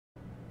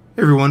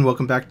Hey everyone,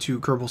 welcome back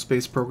to Kerbal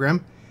Space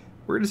Program.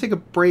 We're going to take a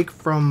break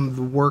from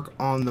the work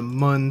on the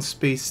Mun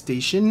space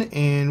station,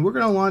 and we're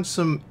going to launch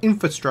some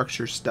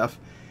infrastructure stuff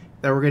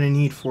that we're going to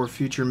need for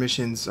future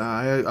missions.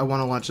 I want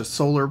to launch a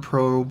solar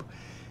probe.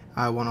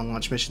 I want to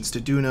launch missions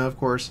to Duna, of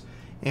course.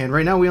 And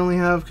right now we only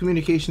have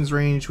communications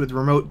range with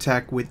remote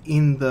tech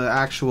within the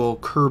actual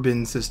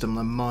Kerbin system,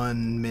 the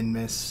Mun,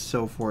 Minmus,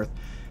 so forth.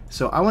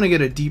 So I want to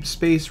get a deep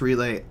space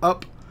relay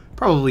up,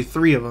 probably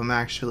 3 of them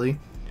actually.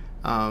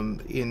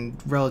 In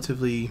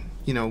relatively,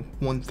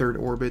 1/3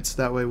 orbits.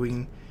 That way we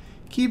can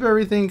keep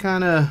everything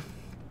kind of,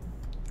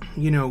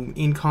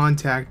 in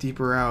contact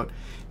deeper out.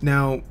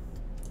 Now,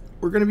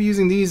 we're going to be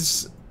using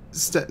these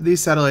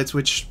satellites,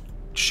 which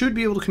should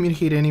be able to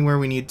communicate anywhere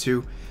we need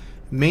to,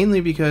 mainly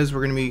because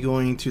we're going to be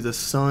going to the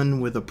sun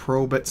with a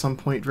probe at some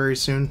point very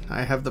soon.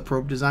 I have the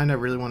probe designed. I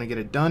really want to get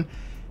it done,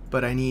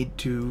 but I need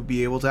to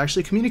be able to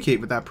actually communicate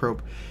with that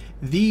probe.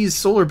 These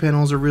solar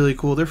panels are really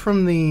cool. They're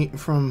from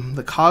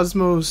the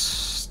Cosmos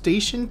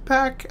Station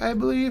Pack, I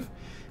believe.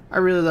 I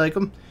really like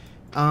them.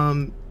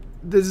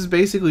 This is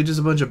basically just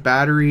a bunch of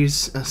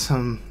batteries,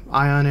 some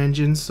ion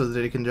engines so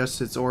that it can adjust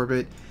its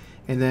orbit,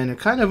 and then a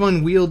kind of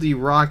unwieldy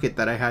rocket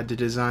that I had to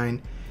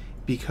design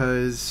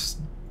because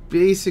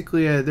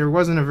basically there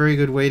wasn't a very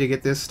good way to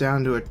get this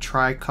down to a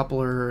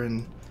tri-coupler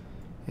and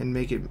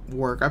make it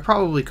work. I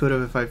probably could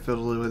have if I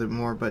fiddled with it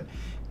more, but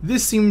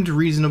this seemed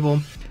reasonable.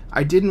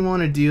 I didn't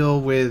want to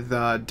deal with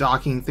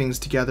docking things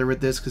together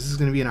with this because this is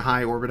going to be in a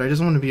high orbit. I just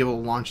want to be able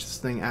to launch this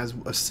thing as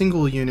a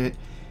single unit,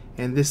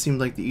 and this seemed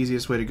like the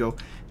easiest way to go.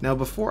 Now,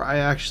 before I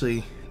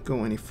actually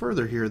go any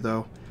further here,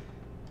 though,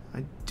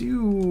 I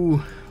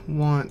do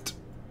want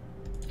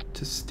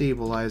to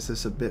stabilize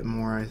this a bit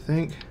more, I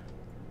think.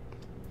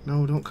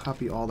 No, don't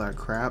copy all that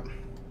crap.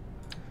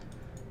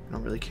 I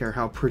don't really care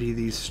how pretty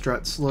these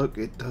struts look.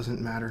 It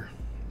doesn't matter.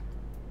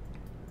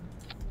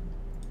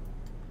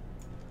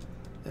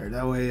 There,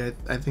 that way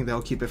I think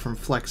that'll keep it from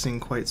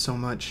flexing quite so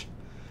much.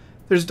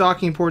 There's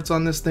docking ports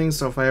on this thing,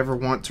 so if I ever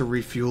want to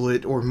refuel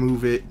it or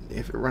move it,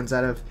 if it runs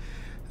out of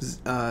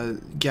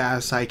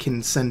gas, I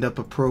can send up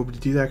a probe to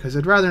do that, because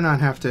I'd rather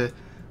not have to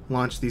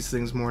launch these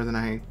things more than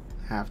I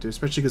have to,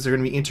 especially because they're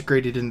going to be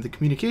integrated into the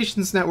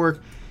communications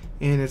network,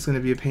 and it's going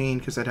to be a pain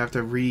because I'd have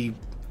to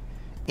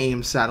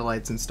re-aim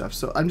satellites and stuff.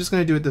 So I'm just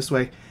going to do it this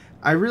way.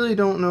 I really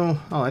don't know...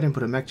 Oh, I didn't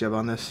put a mech jeb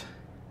on this.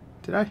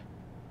 Did I?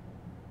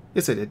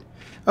 Yes, I did.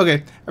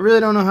 Okay, I really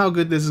don't know how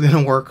good this is going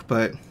to work,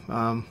 but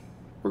we're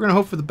going to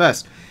hope for the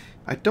best.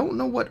 I don't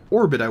know what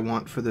orbit I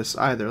want for this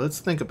either. Let's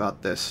think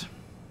about this.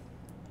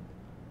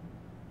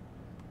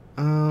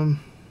 I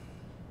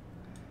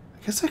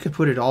guess I could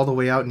put it all the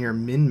way out near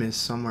Minmus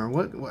somewhere.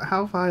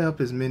 How high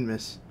up is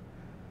Minmus?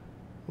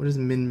 What is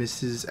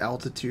Minmus's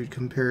altitude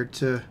compared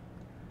to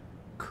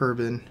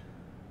Kerbin?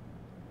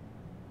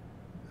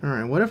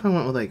 Alright, what if I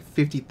went with like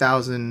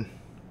 50,000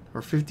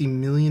 or 50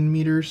 million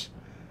meters?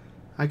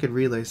 I could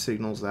relay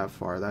signals that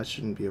far. That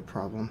shouldn't be a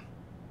problem.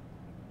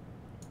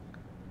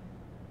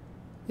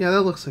 Yeah,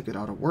 that looks like it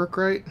ought to work,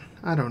 right?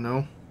 I don't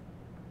know.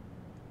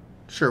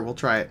 Sure, we'll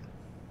try it.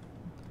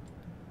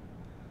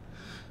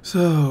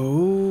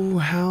 So,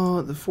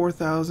 how the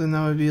 4,000,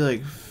 that would be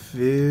like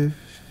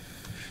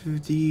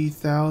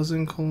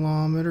 50,000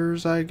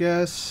 kilometers, I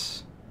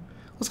guess.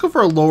 Let's go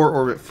for a lower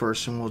orbit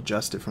first, and we'll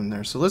adjust it from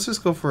there. So let's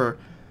just go for,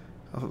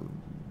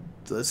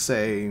 let's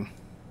say,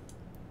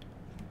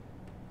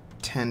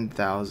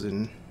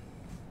 10,000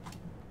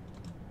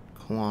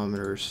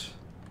 kilometers.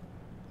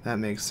 That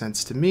makes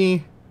sense to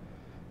me.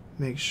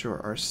 Make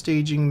sure our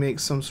staging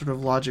makes some sort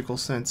of logical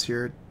sense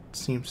here. It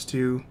seems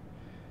to.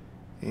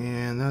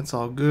 And that's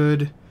all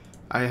good.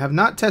 I have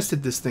not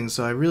tested this thing,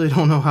 so I really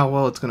don't know how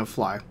well it's going to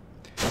fly.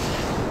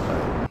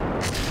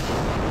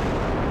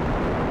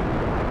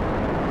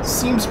 But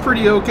seems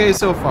pretty okay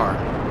so far.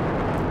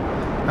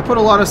 I put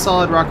a lot of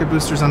solid rocket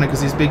boosters on it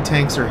because these big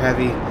tanks are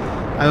heavy.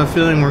 I have a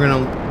feeling we're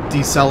going to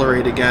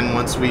decelerate again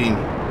once we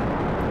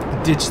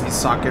ditch these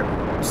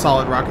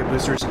solid rocket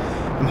boosters.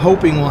 I'm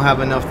hoping we'll have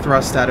enough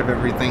thrust out of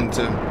everything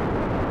to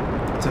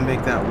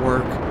make that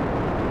work.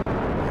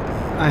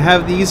 I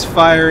have these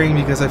firing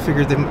because I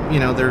figured them,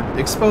 they're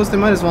exposed. They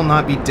might as well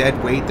not be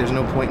dead weight. There's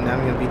no point in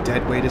having them be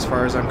dead weight as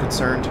far as I'm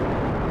concerned.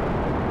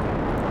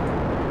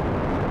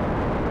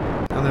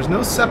 Now there's no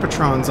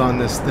Sepatrons on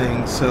this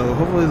thing, so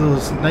hopefully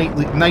those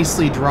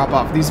nicely drop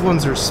off. These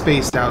ones are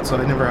spaced out, so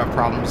I never have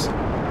problems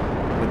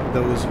with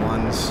those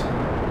ones.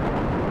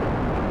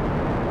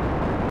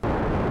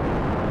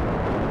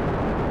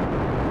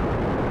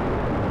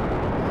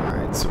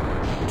 Alright, so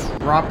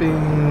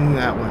dropping,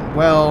 that went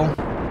well.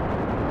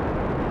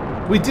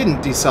 We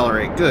didn't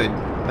decelerate, good.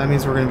 That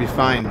means we're going to be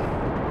fine.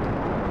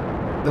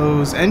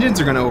 Those engines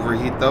are going to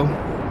overheat, though.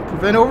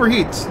 Prevent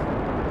overheats.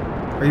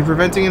 Are you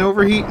preventing an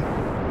overheat?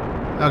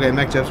 Okay,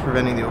 mech jeb's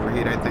preventing the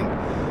overheat, I think.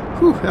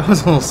 Whew, that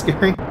was a little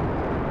scary.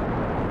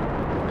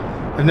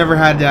 I've never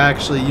had to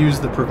actually use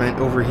the prevent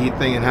overheat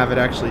thing and have it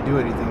actually do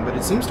anything, but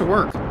it seems to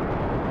work.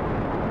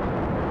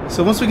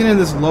 So once we get into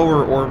this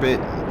lower orbit,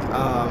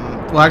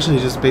 Well, actually,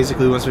 just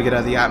basically once we get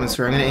out of the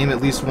atmosphere, I'm going to aim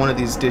at least one of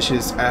these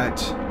dishes at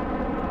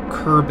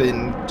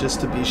Kerbin,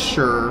 just to be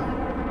sure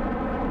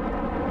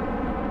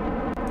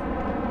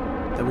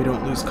that we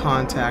don't lose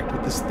contact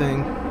with this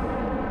thing.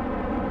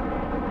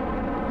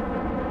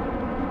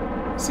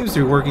 Seems to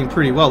be working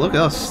pretty well. Look at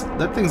us.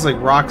 That thing's like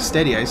rock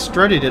steady. I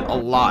strutted it a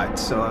lot,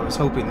 so I was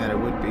hoping that it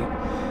would be.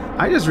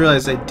 I just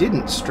realized I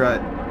didn't strut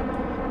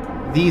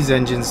these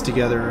engines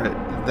together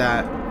at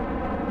that.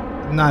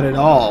 Not at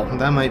all.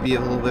 That might be a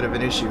little bit of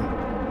an issue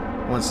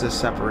once this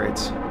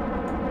separates.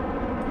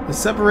 The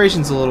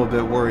separation's a little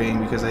bit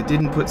worrying because I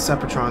didn't put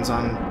Sepatrons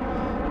on,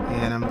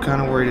 and I'm kind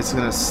of worried it's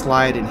going to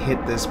slide and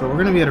hit this, but we're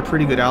going to be at a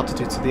pretty good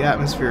altitude, so the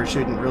atmosphere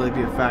shouldn't really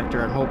be a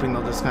factor. I'm hoping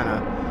they'll just kind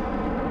of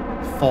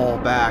fall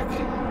back.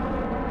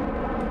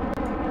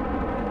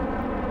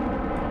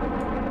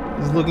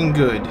 It's looking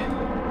good.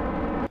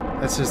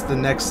 That's just the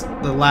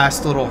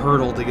last little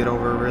hurdle to get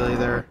over really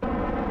there.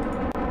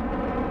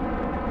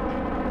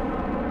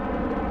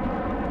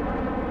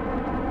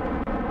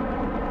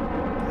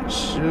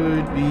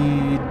 Should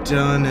be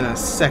done in a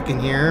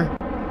second here.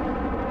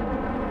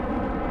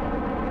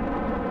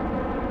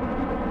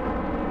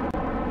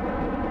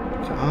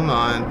 Come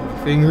on,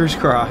 fingers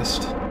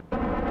crossed.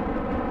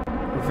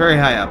 We're very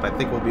high up. I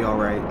think we'll be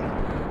alright.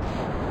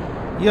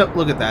 Yep,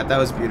 look at that. That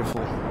was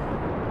beautiful.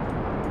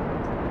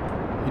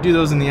 You do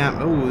those in the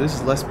oh, this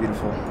is less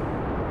beautiful.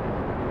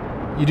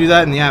 You do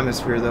that in the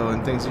atmosphere, though,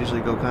 and things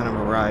usually go kind of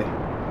awry.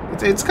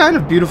 It's kind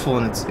of beautiful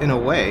in a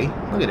way.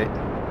 Look at it.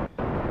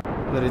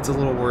 But it's a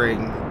little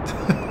worrying.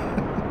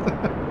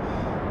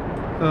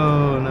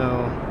 Oh,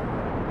 no.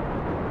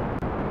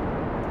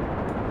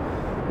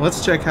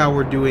 Let's check how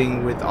we're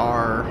doing with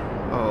our...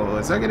 Oh,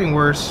 is that getting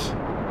worse?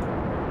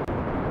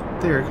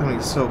 They're coming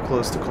so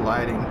close to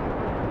colliding.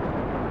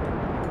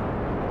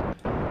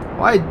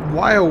 Why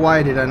oh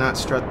why did I not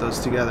strut those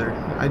together?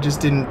 I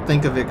just didn't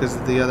think of it because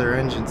of the other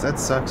engines. That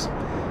sucks.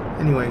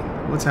 Anyway,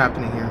 what's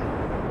happening here?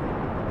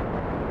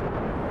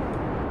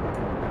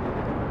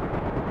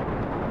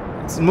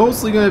 It's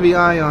mostly going to be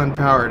ion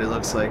powered, it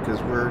looks like,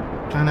 because we're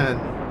kind of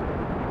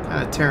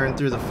tearing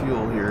through the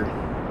fuel here.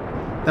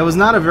 That was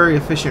not a very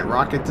efficient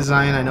rocket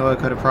design. I know I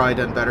could have probably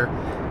done better,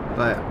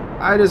 but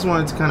I just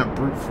wanted to kind of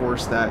brute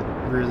force that,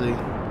 really.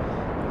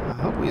 I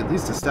hope we at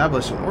least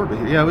establish an orbit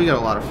here. Yeah, we got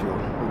a lot of fuel.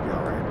 We'll be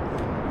alright.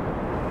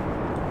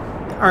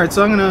 Alright,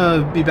 so I'm going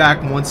to be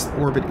back once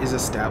orbit is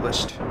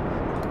established.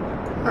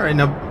 Alright,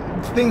 now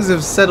things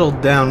have settled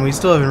down. We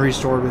still haven't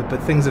reached orbit,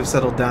 but things have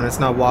settled down. It's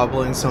not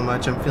wobbling so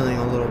much. I'm feeling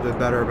a little bit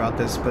better about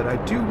this, but I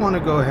do want to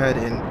go ahead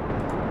and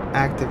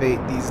activate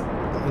these,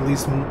 at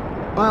least,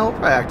 well, I'll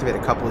probably activate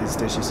a couple of these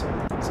dishes.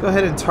 Let's go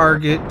ahead and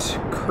target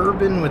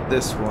Kerbin with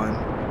this one.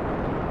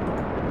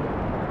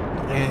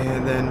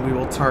 And then we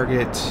will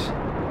target,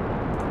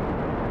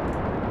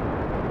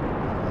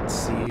 let's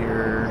see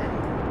here,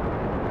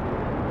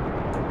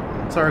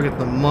 we'll target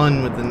the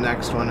Mun with the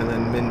next one, and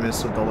then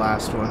Minmus with the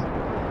last one.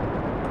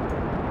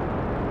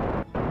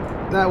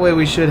 That way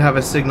we should have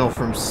a signal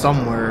from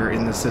somewhere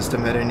in the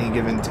system at any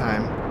given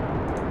time.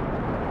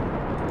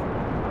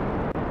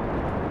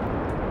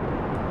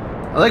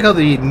 I like how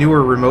the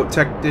newer remote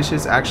tech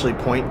dishes actually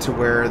point to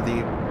where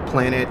the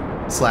planet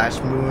 /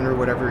 moon or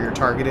whatever your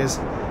target is.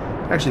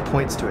 It actually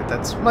points to it.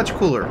 That's much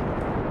cooler.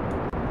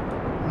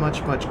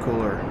 Much, much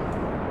cooler.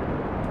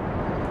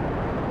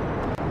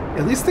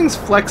 At least things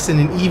flex in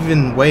an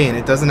even way and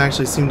it doesn't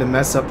actually seem to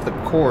mess up the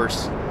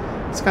course.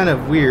 It's kind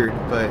of weird,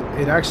 but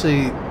it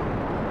actually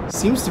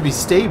seems to be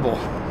stable.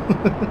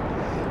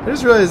 I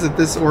just realized that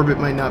this orbit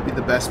might not be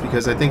the best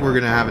because I think we're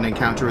going to have an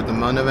encounter with the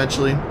Mun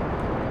eventually.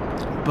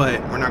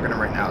 But we're not going to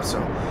right now,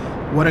 so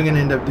what I'm going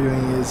to end up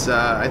doing is,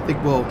 I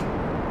think we'll,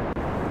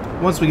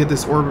 once we get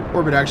this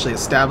orbit actually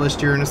established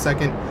here in a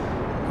second,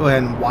 go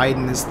ahead and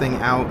widen this thing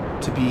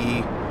out to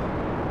be,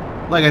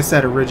 like I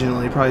said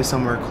originally, probably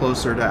somewhere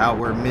closer to out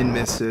where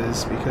Minmus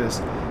is,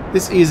 because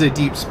this is a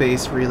deep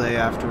space relay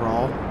after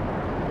all,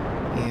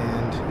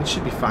 and it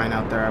should be fine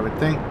out there, I would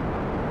think.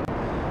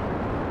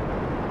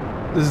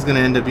 This is going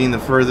to end up being the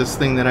furthest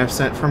thing that I've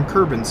sent from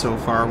Kerbin so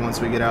far once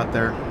we get out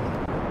there.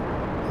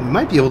 We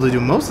might be able to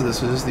do most of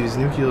this with just these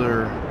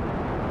nuclear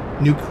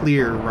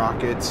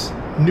rockets.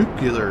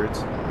 Nuclear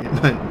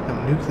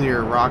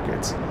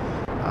rockets.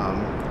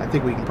 I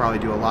think we can probably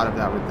do a lot of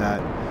that with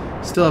that.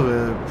 Still have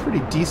a pretty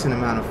decent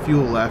amount of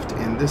fuel left,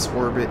 and this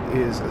orbit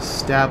is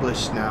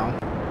established now.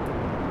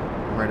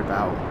 Right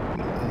about.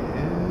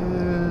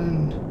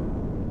 And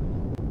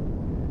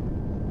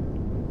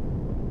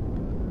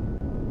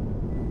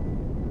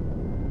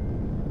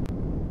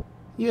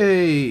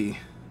yay!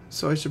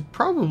 So I should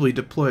probably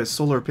deploy a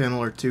solar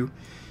panel or two.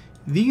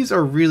 These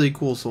are really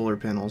cool solar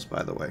panels,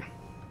 by the way.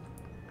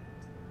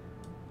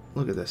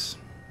 Look at this.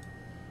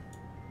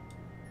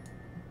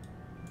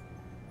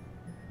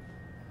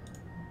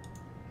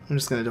 I'm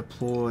just going to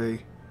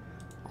deploy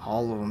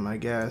all of them, I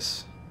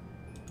guess.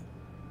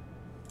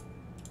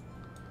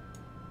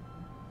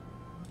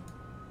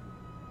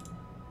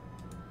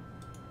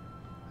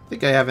 I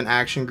think I have an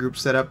action group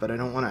set up, but I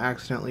don't want to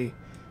accidentally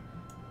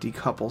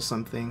decouple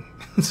something.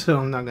 So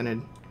I'm not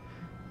gonna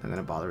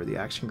bother with the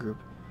action group.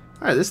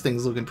 Alright, this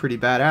thing's looking pretty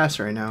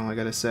badass right now, I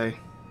gotta say.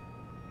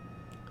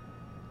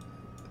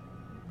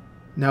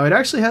 Now it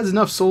actually has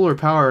enough solar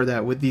power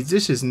that with these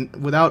dishes,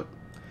 without...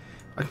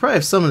 I could probably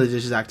have some of the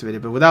dishes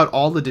activated, but without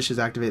all the dishes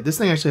activated, this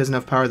thing actually has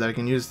enough power that I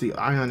can use the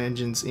ion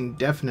engines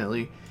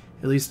indefinitely,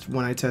 at least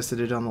when I tested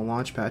it on the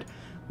launch pad.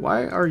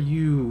 Why are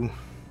you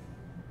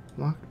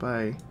blocked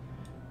by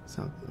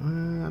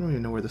something? I don't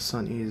even know where the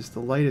sun is. The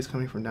light is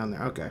coming from down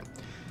there. Okay,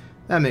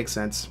 that makes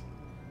sense.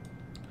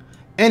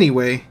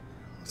 Anyway,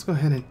 let's go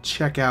ahead and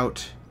check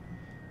out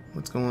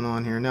what's going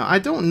on here. Now, I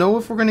don't know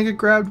if we're going to get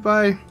grabbed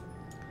by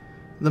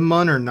the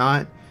mun or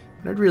not,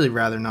 but I'd really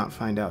rather not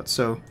find out.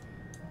 So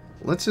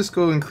let's just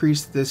go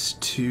increase this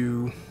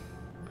to...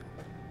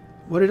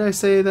 What did I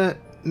say that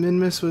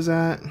Minmus was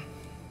at?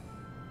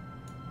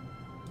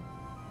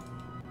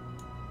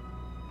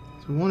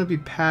 So we want to be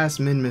past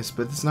Minmus,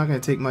 but it's not going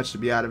to take much to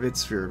be out of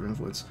its sphere of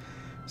influence.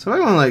 So if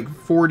I want like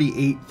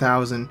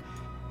 48,000,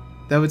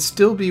 that would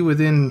still be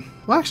within...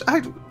 Well,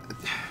 actually,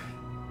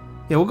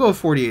 yeah, we'll go with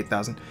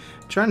 48,000.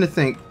 Trying to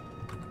think,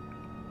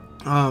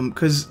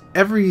 because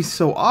every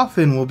so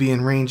often we'll be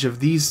in range of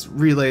these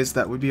relays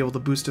that would be able to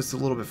boost us a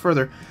little bit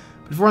further.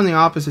 But if we're on the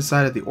opposite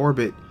side of the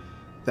orbit,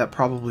 that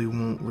probably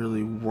won't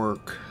really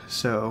work.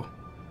 So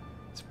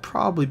it's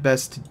probably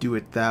best to do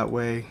it that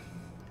way,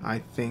 I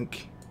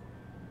think.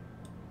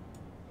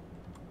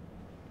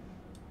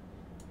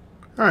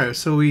 Alright,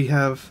 so we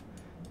have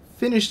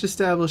finished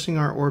establishing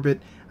our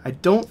orbit. I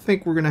don't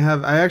think we're going to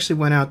have... I actually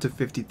went out to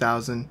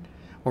 50,000,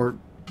 or,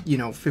 you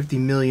know, 50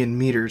 million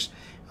meters.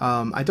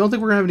 I don't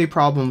think we're going to have any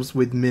problems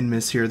with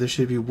Minmus here. This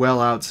should be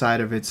well outside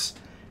of its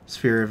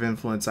sphere of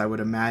influence, I would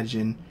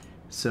imagine.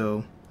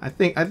 So I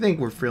think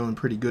we're feeling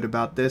pretty good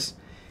about this.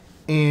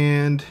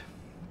 And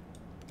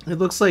it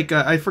looks like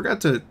I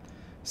forgot to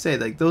say,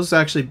 like, those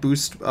actually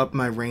boost up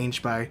my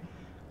range by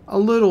a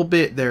little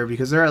bit there,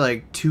 because they're at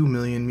like 2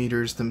 million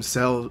meters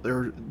themselves,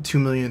 or 2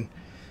 million...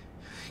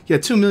 Yeah,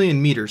 2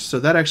 million meters, so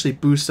that actually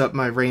boosts up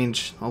my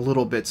range a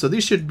little bit. So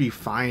these should be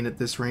fine at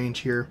this range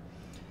here.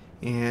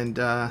 And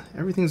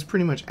everything's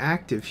pretty much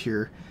active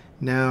here.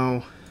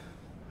 Now,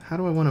 how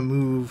do I want to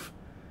move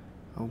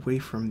away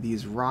from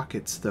these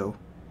rockets, though?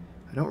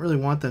 I don't really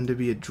want them to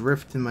be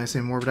adrift in my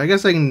same orbit. I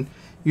guess I can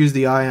use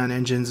the ion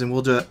engines, and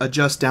we'll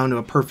adjust down to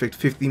a perfect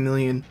 50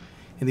 million,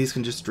 and these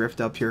can just drift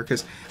up here,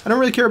 because I don't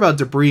really care about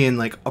debris in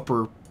like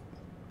upper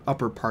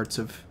parts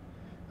of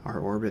our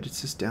orbit.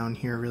 It's just down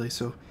here, really.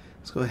 So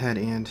let's go ahead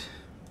and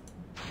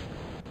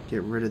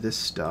get rid of this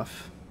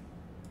stuff.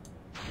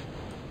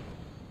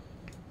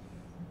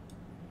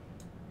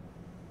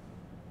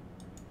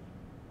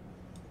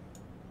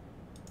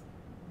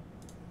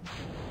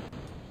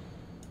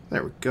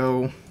 There we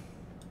go.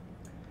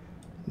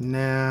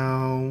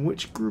 Now,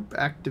 which group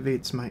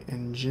activates my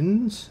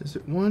engines? Is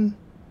it 1?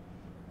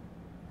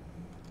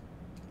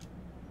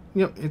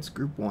 Yep, it's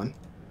group 1.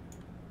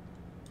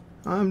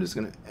 I'm just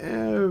going to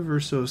ever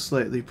so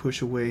slightly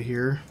push away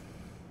here.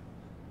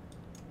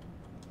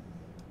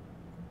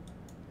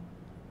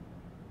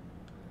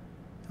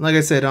 Like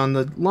I said, on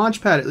the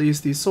launch pad at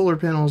least, these solar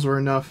panels were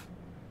enough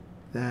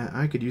that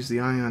I could use the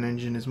ion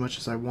engine as much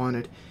as I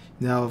wanted.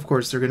 Now, of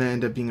course, they're going to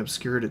end up being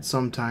obscured at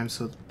some time,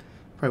 so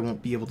probably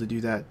won't be able to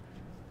do that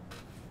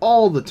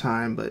all the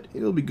time, but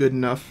it'll be good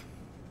enough.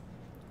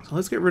 So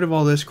let's get rid of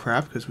all this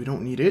crap, because we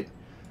don't need it.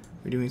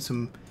 We're doing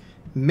some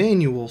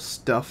manual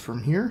stuff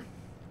from here.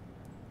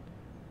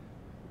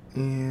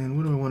 And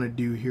what do I want to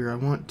do here? I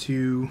want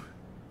to...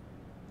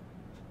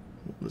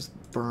 Let's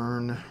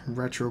burn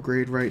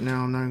retrograde right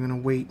now. I'm not going to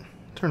wait.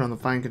 Turn on the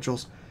fine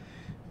controls.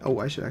 Oh,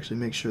 I should actually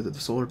make sure that the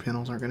solar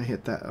panels aren't going to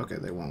hit that. Okay,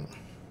 they won't.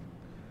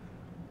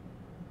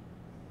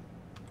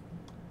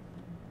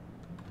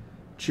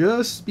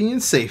 Just being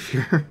safe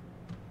here.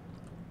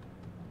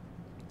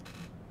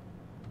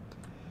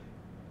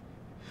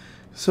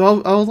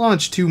 So I'll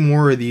launch 2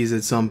 more of these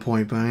at some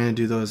point, but I'm going to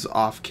do those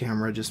off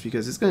camera just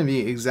because it's going to be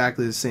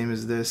exactly the same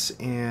as this,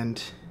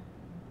 and,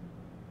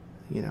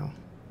 you know,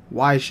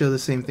 why show the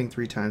same thing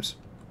 3 times?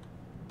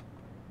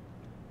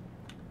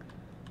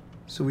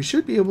 So we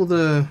should be able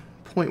to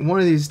point one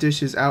of these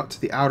dishes out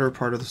to the outer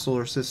part of the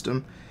solar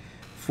system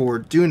for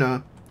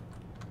Duna,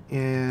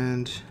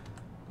 and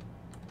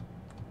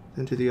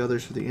then to the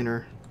others for the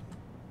inner.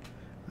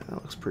 That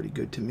looks pretty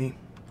good to me.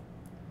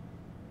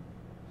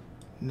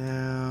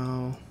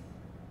 Now,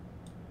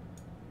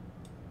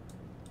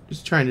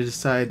 just trying to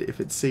decide if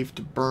it's safe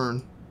to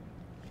burn.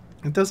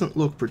 It doesn't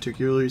look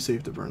particularly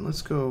safe to burn.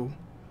 Let's go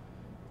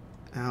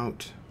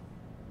out.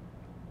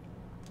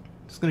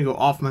 Just gonna go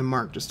off my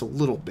mark just a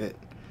little bit.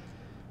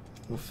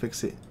 We'll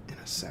fix it in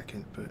a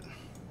second, but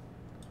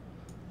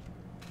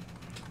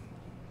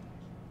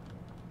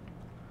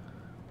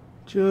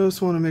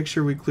just want to make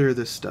sure we clear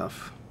this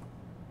stuff.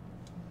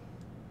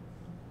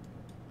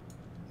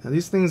 Now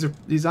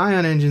these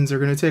ion engines are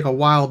going to take a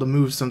while to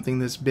move something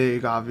this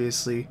big,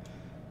 obviously.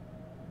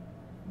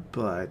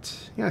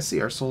 But yeah,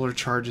 see, our solar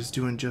charge is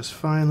doing just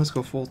fine. Let's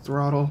go full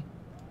throttle.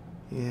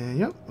 And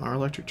yep, our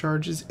electric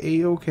charge is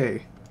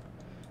A-okay.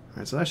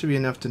 Alright, so that should be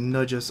enough to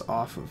nudge us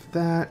off of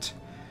that.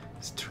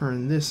 Let's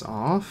turn this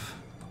off.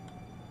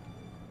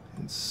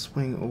 And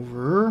swing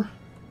over.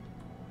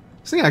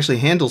 This thing actually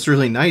handles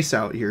really nice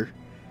out here.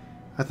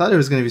 I thought it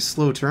was going to be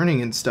slow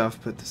turning and stuff,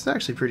 but this is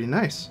actually pretty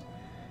nice.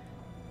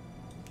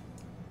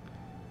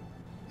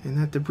 And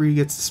that debris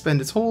gets to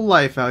spend its whole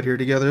life out here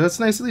together. That's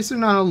nice, at least they're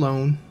not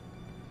alone.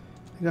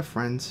 They got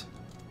friends.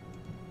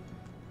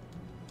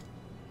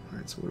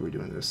 Alright, so what are we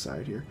doing this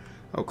side here?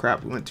 Oh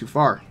crap, we went too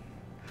far.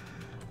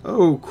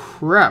 Oh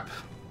crap.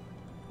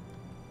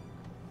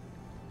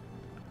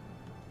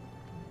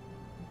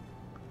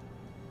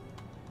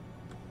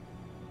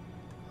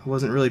 I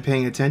wasn't really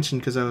paying attention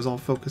because I was all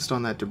focused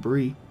on that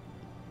debris.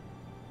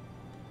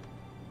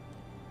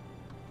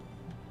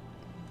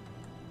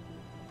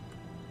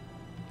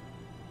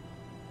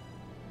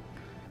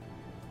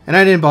 And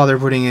I didn't bother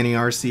putting any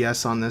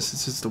RCS on this.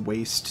 It's just a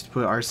waste to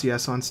put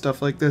RCS on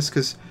stuff like this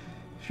because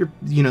if you're,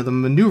 you know, the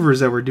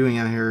maneuvers that we're doing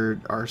out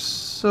here are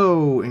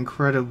so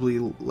incredibly,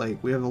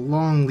 like, we have a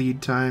long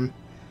lead time.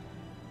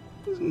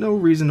 There's no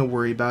reason to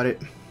worry about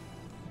it.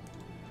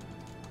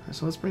 Alright,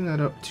 so let's bring that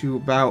up to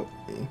about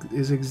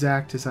as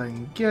exact as I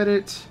can get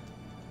it.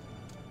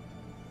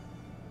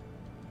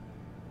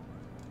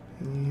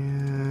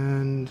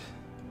 And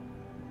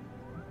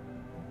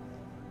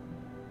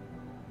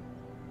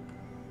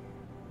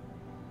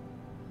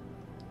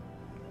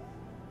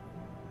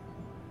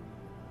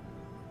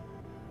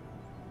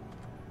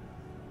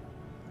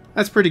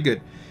that's pretty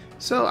good.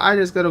 So I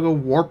just gotta go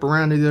warp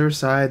around to the other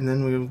side, and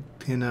then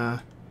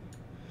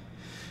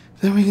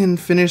we can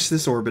finish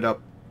this orbit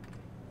up.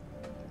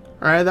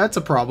 Alright, that's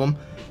a problem.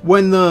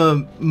 When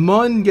the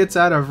Mun gets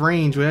out of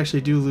range, we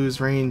actually do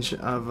lose range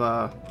of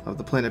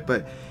the planet,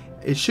 but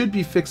it should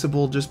be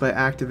fixable just by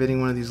activating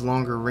one of these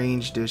longer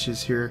range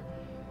dishes here.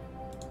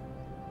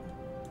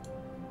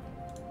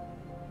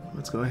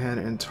 Let's go ahead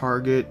and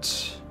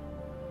target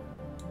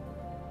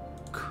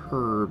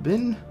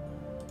Kerbin.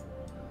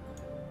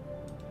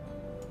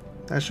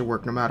 That should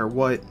work no matter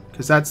what,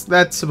 because that's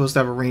supposed to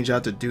have a range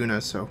out to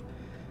Duna, so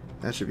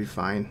that should be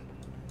fine.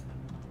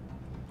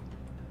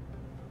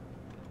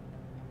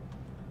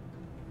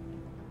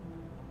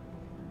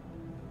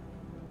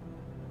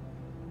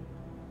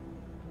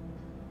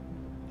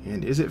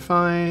 And is it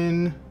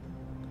fine?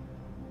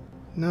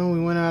 No,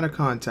 we went out of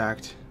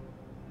contact.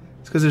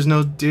 It's because there's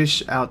no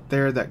dish out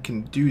there that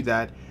can do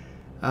that.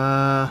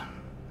 I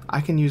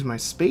can use my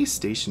space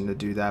station to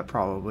do that,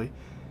 probably.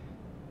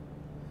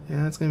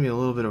 Yeah, that's going to be a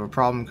little bit of a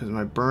problem because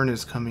my burn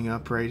is coming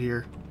up right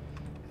here.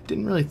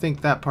 Didn't really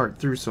think that part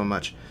through so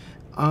much.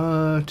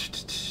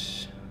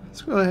 Let's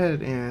go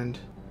ahead and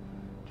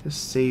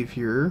just save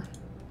here.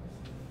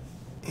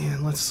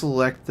 And let's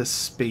select the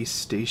space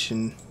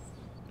station.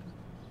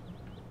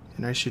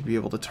 And I should be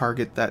able to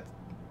target that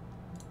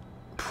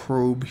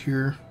probe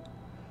here.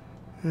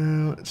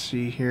 Let's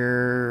see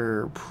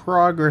here.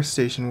 Progress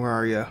station, where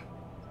are you?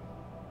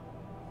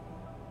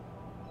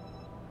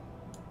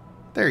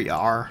 There you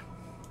are.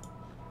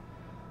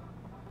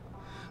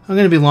 I'm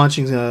going to be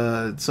launching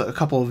a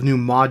couple of new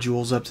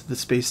modules up to the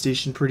space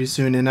station pretty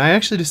soon, and I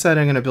actually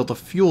decided I'm going to build a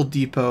fuel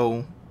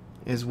depot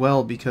as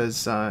well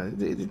because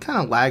it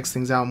kind of lags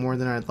things out more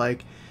than I'd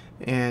like.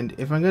 And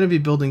if I'm going to be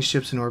building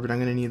ships in orbit, I'm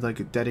going to need like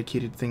a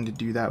dedicated thing to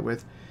do that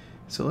with.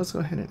 So let's go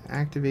ahead and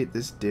activate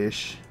this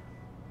dish,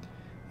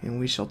 and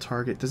we shall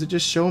target. Does it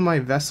just show my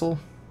vessel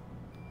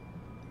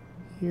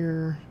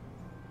here?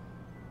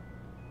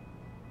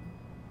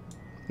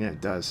 Yeah,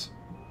 it does.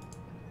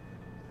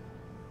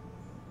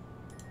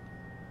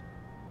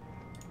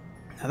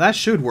 Now that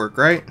should work,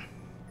 right?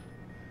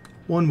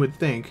 One would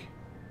think.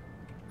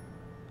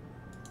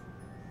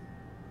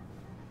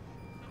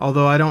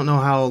 Although I don't know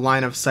how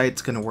line of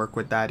sight's gonna work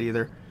with that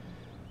either.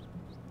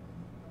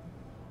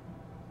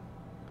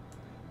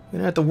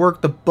 Gonna have to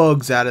work the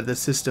bugs out of the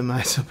system,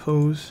 I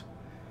suppose.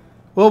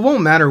 Well, it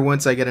won't matter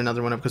once I get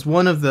another one up, because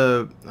one of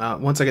the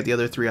once I get the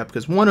other three up,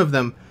 because one of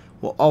them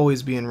will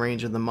always be in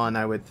range of the Mun,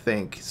 I would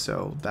think.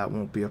 So that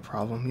won't be a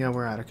problem. Yeah,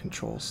 we're out of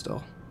control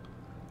still.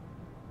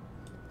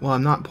 Well,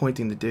 I'm not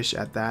pointing the dish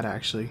at that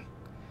actually,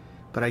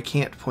 but I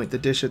can't point the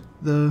dish at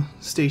the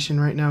station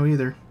right now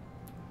either.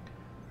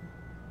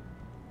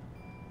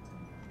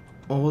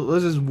 Well,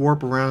 let's just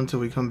warp around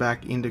until we come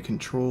back into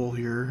control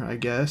here, I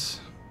guess.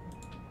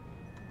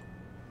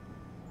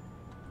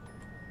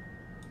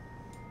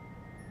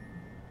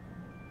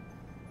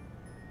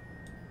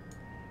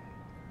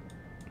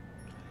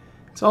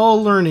 It's all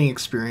a learning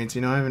experience,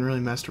 you know. I haven't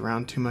really messed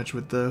around too much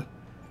with the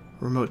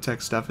remote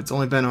tech stuff. It's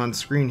only been on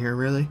screen here,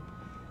 really.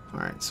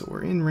 Alright, so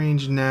we're in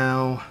range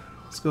now.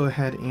 Let's go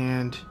ahead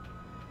and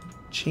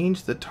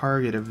change the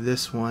target of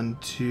this one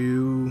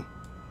to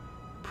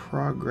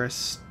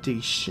Progress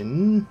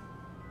Station.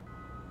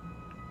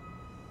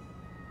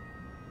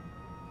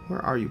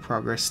 Where are you,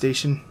 Progress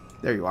Station?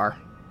 There you are.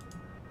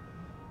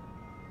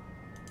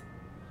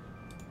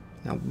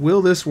 Now,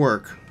 will this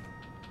work?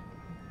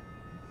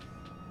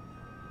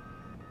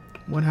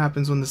 What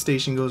happens when the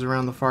station goes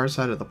around the far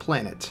side of the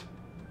planet?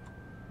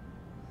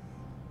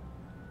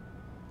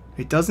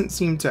 It doesn't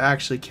seem to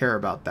actually care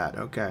about that.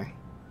 Okay.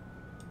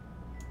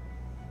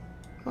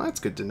 Well, that's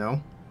good to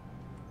know.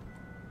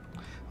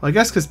 Well, I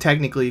guess because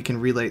technically you can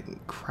relay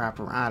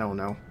crap around. I don't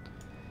know.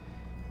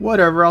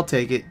 Whatever, I'll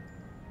take it.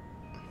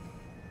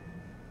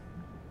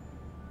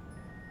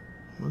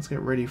 Let's get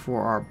ready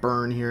for our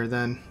burn here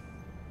then.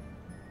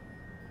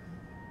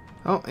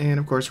 Oh, and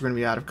of course we're going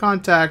to be out of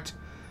contact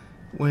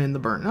when the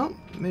burn... Oh,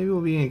 maybe we'll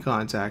be in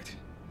contact.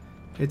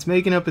 It's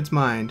making up its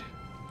mind.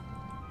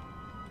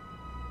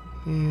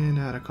 And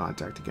out of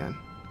contact again.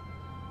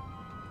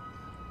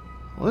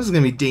 Well, this is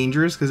going to be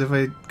dangerous, because if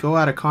I go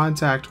out of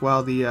contact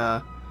while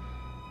the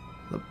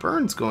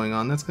burn's going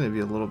on, that's going to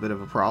be a little bit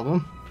of a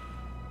problem.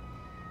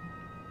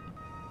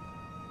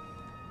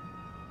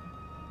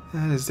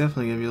 That is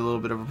definitely going to be a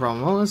little bit of a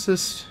problem. Well, let's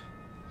just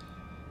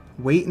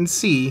wait and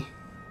see.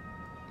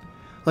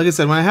 Like I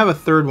said, when I have a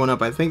third one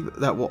up, I think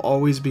that will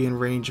always be in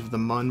range of the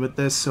Mun with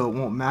this, so it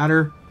won't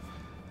matter.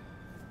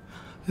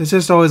 It's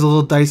just always a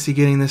little dicey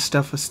getting this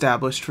stuff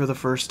established for the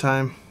first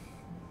time.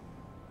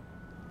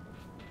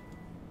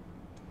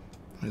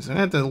 So I'm going to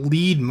have to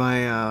lead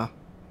my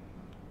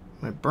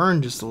my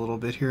burn just a little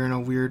bit here in a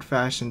weird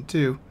fashion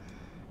too,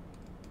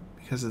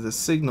 because of the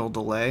signal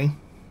delay.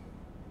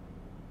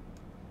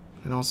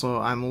 And also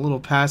I'm a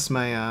little past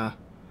my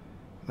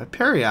my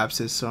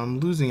periapsis, so I'm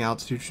losing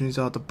altitude, which means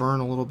I'll have to burn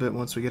a little bit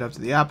once we get up to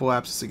the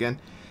apoapsis again,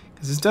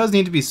 because this does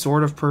need to be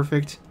sort of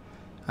perfect.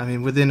 I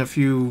mean, within a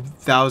few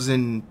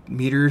thousand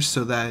meters,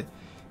 so that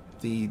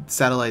the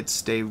satellites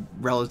stay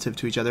relative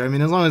to each other. I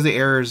mean, as long as the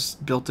error is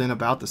built in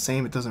about the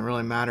same, it doesn't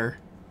really matter.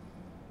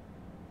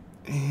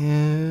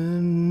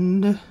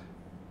 And I'm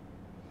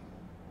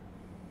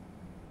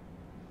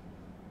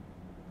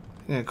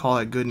gonna call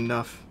it good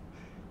enough,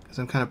 because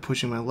I'm kind of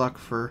pushing my luck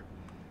for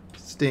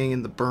staying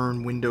in the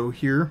burn window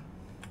here.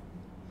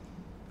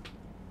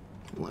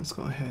 Let's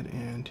go ahead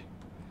and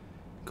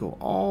go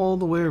all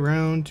the way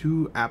around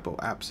to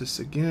apoapsis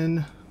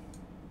again.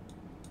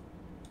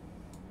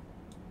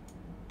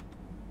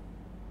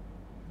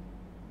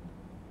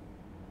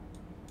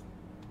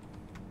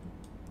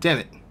 Damn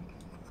it.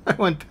 I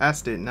went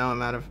past it. Now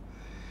I'm out of...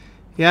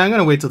 Yeah, I'm going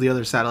to wait till the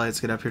other satellites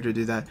get up here to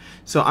do that.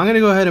 So I'm going to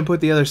go ahead and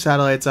put the other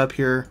satellites up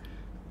here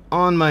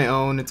on my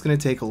own. It's going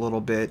to take a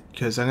little bit,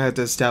 because I'm going to have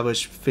to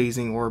establish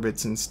phasing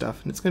orbits and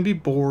stuff. And it's going to be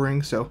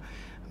boring, so I'm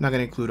not going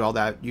to include all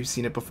that. You've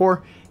seen it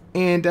before.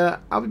 And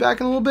I'll be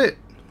back in a little bit.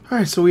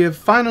 Alright, so we have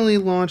finally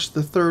launched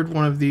the third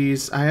one of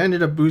these. I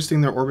ended up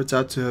boosting their orbits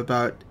out to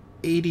about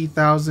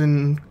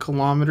 80,000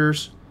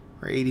 kilometers,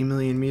 or 80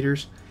 million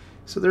meters.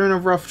 So they're in a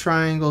rough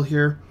triangle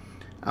here.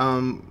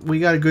 We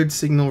got a good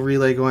signal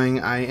relay going.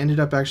 I ended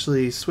up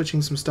actually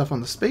switching some stuff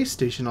on the space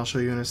station, I'll show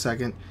you in a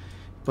second.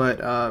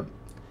 But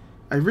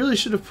I really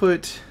should have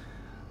put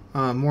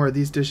more of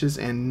these dishes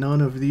and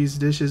none of these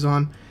dishes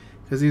on,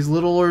 because these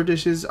littler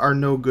dishes are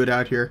no good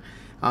out here.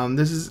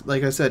 This is,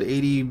 like I said,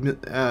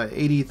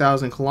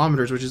 80,000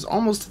 kilometers, which is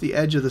almost to the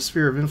edge of the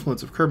sphere of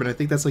influence of Kerbin. I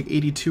think that's like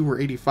 82 or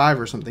 85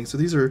 or something. So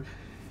these are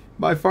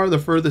by far the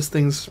furthest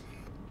things,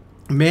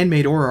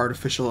 man-made or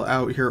artificial,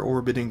 out here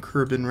orbiting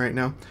Kerbin right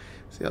now.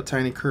 See how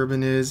tiny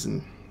Kerbin is,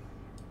 and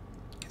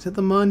is that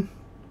the Mun?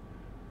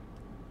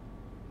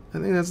 I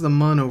think that's the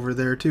Mun over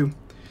there too.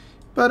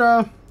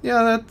 But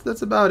yeah,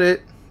 that's about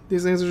it.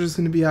 These things are just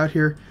going to be out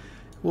here.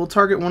 We'll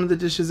target one of the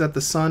dishes at the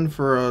sun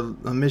for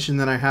a mission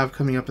that I have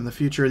coming up in the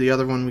future. The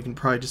other one we can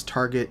probably just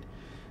target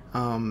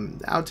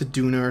out to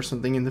Duna or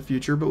something in the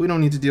future, but we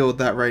don't need to deal with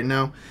that right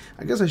now.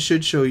 I guess I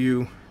should show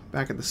you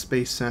back at the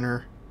Space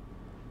Center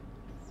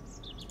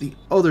the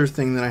other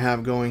thing that I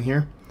have going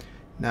here.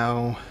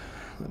 Now,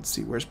 let's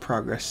see, where's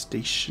Progress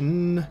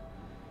Station?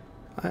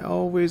 I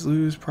always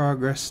lose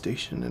Progress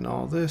Station in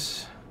all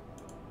this.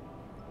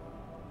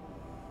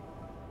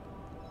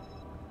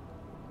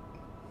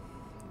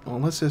 Well,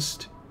 let's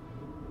just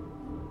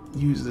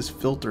use this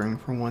filtering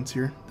for once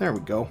here. There we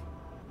go.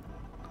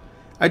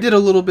 I did a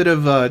little bit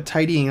of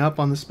tidying up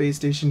on the space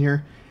station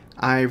here.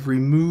 I've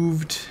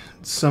removed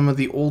some of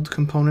the old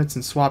components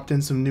and swapped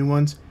in some new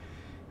ones.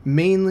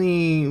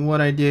 Mainly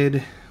what I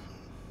did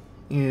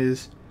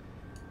is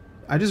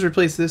I just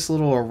replaced this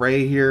little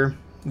array here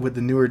with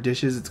the newer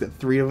dishes. It's got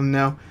 3 of them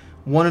now.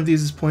 One of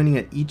these is pointing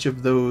at each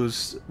of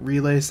those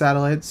relay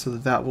satellites, so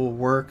that will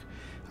work.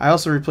 I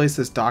also replaced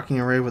this docking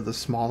array with a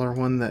smaller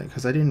one,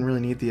 because I didn't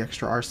really need the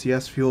extra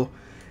RCS fuel,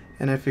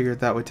 and I figured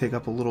that would take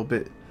up a little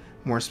bit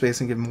more space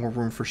and give more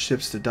room for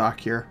ships to dock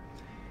here.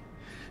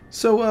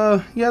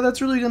 So yeah,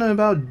 that's really gonna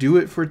about do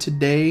it for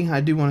today. I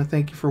do want to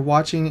thank you for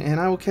watching, and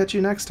I will catch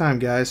you next time,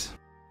 guys.